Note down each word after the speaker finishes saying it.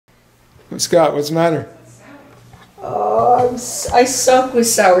Scott, what's the matter? Oh, I suck with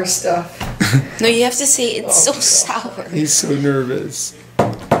sour stuff. No, you have to say it's so sour. He's so nervous.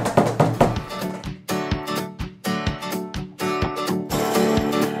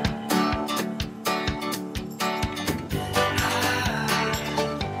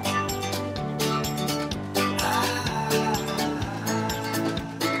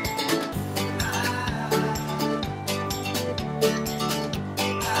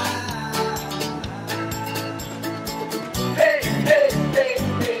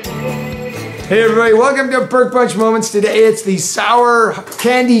 Hey everybody, welcome to Burke Bunch Moments. Today it's the Sour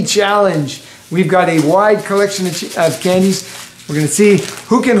Candy Challenge. We've got a wide collection of candies. We're gonna see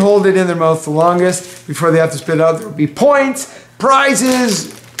who can hold it in their mouth the longest before they have to spit it out. There will be points,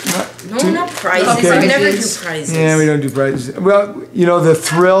 prizes. No prizes. Okay. We never do prizes. Yeah, we don't do prizes. Well, you know, the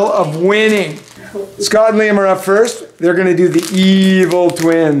thrill of winning. Scott and Liam are up first. They're gonna do the evil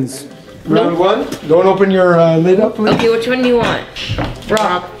twins. Round one. Don't open your lid up, please. Okay, which one do you want?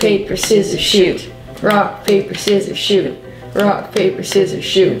 Rock, paper, scissors, shoot. Rock, paper, scissors, shoot. Rock, paper, scissors,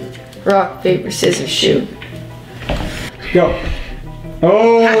 shoot. Rock, paper, scissors, shoot. Go.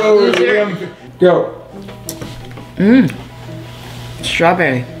 Oh, Liam. Go.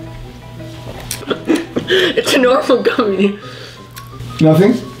 Strawberry. It's a normal gummy.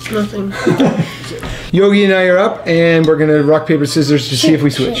 Nothing? Nothing. Yogi and I are up, and we're gonna rock, paper, scissors to see if we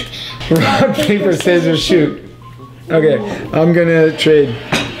switch. Rock, paper, scissors, shoot. Okay, I'm gonna trade.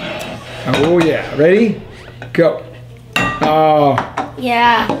 Oh yeah, ready? Go. Oh.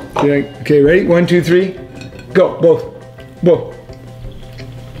 Yeah. Okay, ready? 1, 2, 3. Go, both. Both.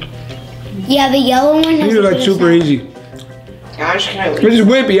 Yeah, the yellow one has These are like super easy. Gosh, can I This is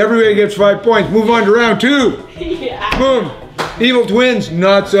wimpy, everybody gets 5 points. Move on to round 2. Yeah. Boom. Evil twins,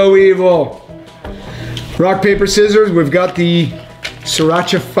 not so evil. Rock, paper, scissors, we've got the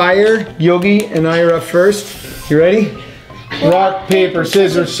Sriracha Fire. Yogi and I are up first. You ready? Rock, paper,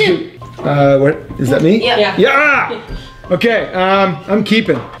 scissors, shoot. What, is that me? Yeah. Yeah! Okay, I'm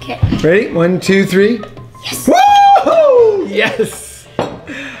keeping. Okay. Ready? 1, 2, 3. Yes. Woo! Yes!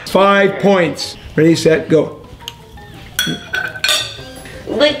 5 points. Ready, set, go.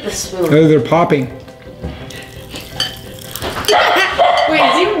 lick the spoon? Oh, they're popping. Wait,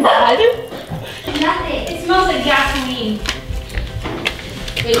 is it even bad? Nothing. It smells like gasoline.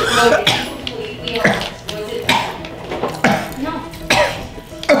 Wait, Logan. No.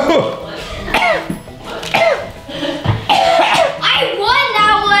 I won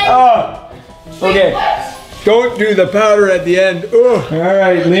that one. Oh, okay. Don't do the powder at the end. Oh. All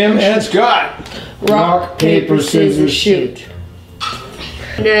right, Liam and Scott. Rock, paper, scissors, shoot.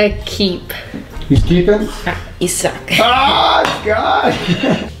 I'm gonna keep. He's keeping? You suck. Ah, Scott.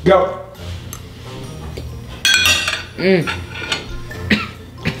 Go.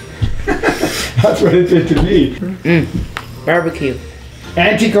 That's what it did to me. Barbecue.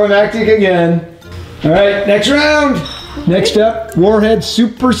 Anticlimactic again. All right, next round. Next up, Warhead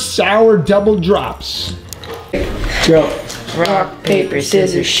Super Sour Double Drops. Go. Rock, paper,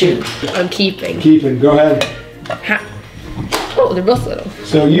 scissors, shoot. I'm keeping. Keeping. Go ahead. Oh, they're both little.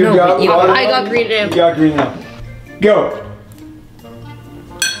 So you No, got but you- watermelon, I got green apple. You got green apple. Go.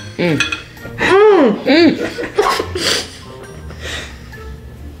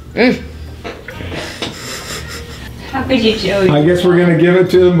 How could you do it? I guess we're gonna give it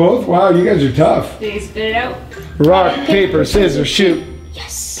to them both. Wow, you guys are tough. Did you spit it out? Rock, paper, scissors, shoot.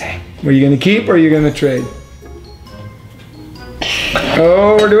 Yes. Are you gonna keep or are you gonna trade?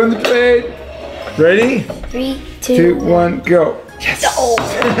 Oh, we're doing the trade. Ready? 3, 2, 1, go. Yes.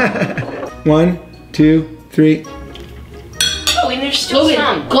 1, 2, 3. Oh, and there's still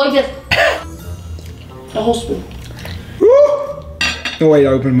some. Go like this. The whole spoon. Woo! Oh wait, I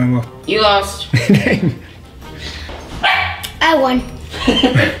opened my mouth. You lost. I won.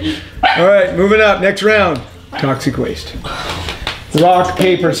 All right, moving up. Next round. Toxic waste. Rock,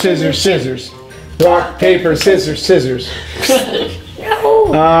 paper, scissors, scissors. Rock, paper, scissors, scissors.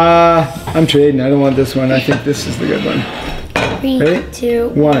 No. I'm trading. I don't want this one. I think this is the good one. 3, Ready? 2.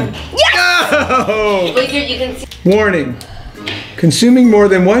 1. Yes! No! Wait, you can see. Warning. Consuming more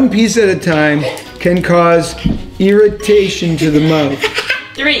than one piece at a time can cause irritation to the mouth.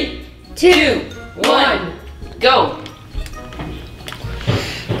 3, 2. 1, go.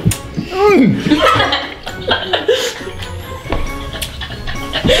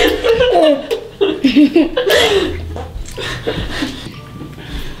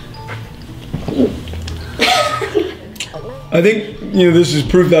 I think, this is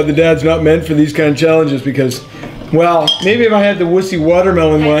proof that the dad's not meant for these kind of challenges because, well, maybe if I had the wussy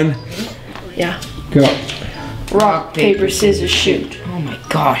watermelon one. Yeah. Go. Rock, paper, scissors, shoot. Oh my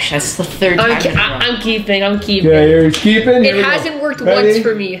gosh, that's the third time. I'm keeping. I'm keeping. Yeah, you're keeping. It hasn't worked Ready, once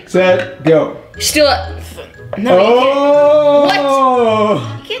for me. Set, go. Still. No,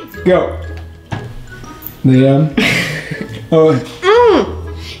 Oh! What? Go. Liam. Oh,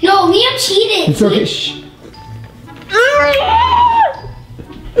 No, Liam cheated. it's okay. Shh.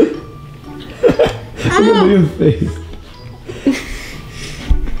 Look at Liam's face.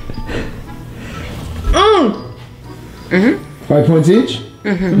 5 points each?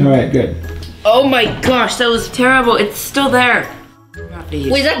 All right, good. Oh my gosh, that was terrible. It's still there. Wait,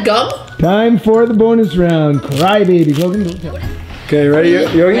 is that gum? Time for the bonus round. Cry, baby. Logan, don't tell. Okay, ready,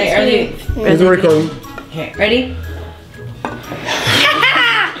 Yogi? Hey, Here's the recording. Okay, ready?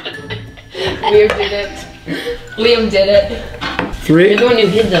 Liam did it. Liam did it. 3. You're the one who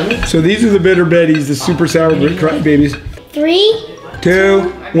hid them. So these are the bitter betties, the super sour cry babies. 3, 2,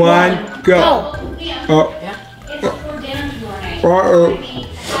 1, go. go. Oh. Uh-oh.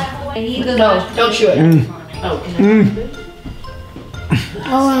 No, don't chew it.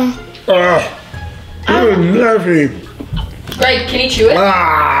 Oh, Good nasty. Greg, can you chew it?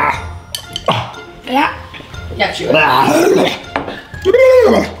 Ah. yeah. Yeah, chew it.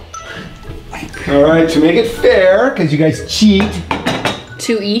 All right, to make it fair, because you guys cheat.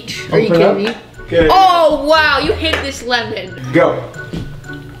 2 each. Are you Open kidding me? up. Okay. Oh wow, you hit this lemon. Go.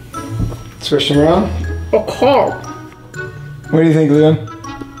 Switch them around. Oh, Carl. What do you think, Liam?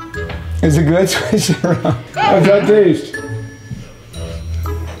 Is it good? Switch it around. How's that taste?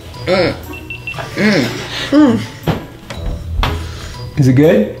 Is it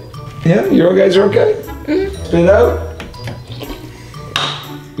good? Yeah, you guys are okay? Spit it out.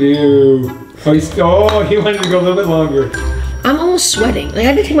 Ew. Oh, he wanted to go a little bit longer. I'm almost sweating. Like, I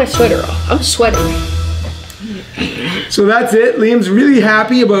had to take my sweater off. I'm sweating. So that's it. Liam's really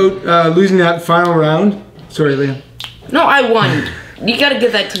happy about losing that final round. Sorry, Liam. No, I won. You gotta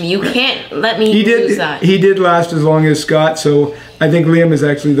give that to me. You can't let me lose that. He did last as long as Scott, so I think Liam is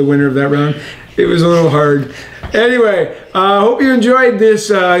actually the winner of that round. It was a little hard. Anyway, hope you enjoyed this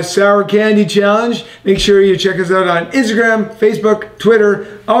sour candy challenge. Make sure you check us out on Instagram, Facebook,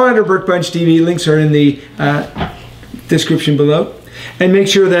 Twitter, all under Burke Bunch TV. Links are in the description below. And make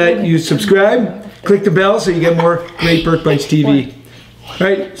sure that you subscribe, click the bell so you get more great Burke Bunch TV. All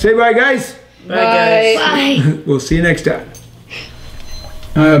right, say bye, guys. Bye, guys. Bye. We'll see you next time.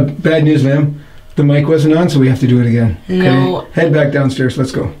 Bad news, ma'am. The mic wasn't on, so we have to do it again. No. Head back downstairs.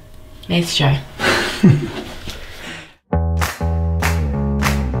 Let's go. Nice try.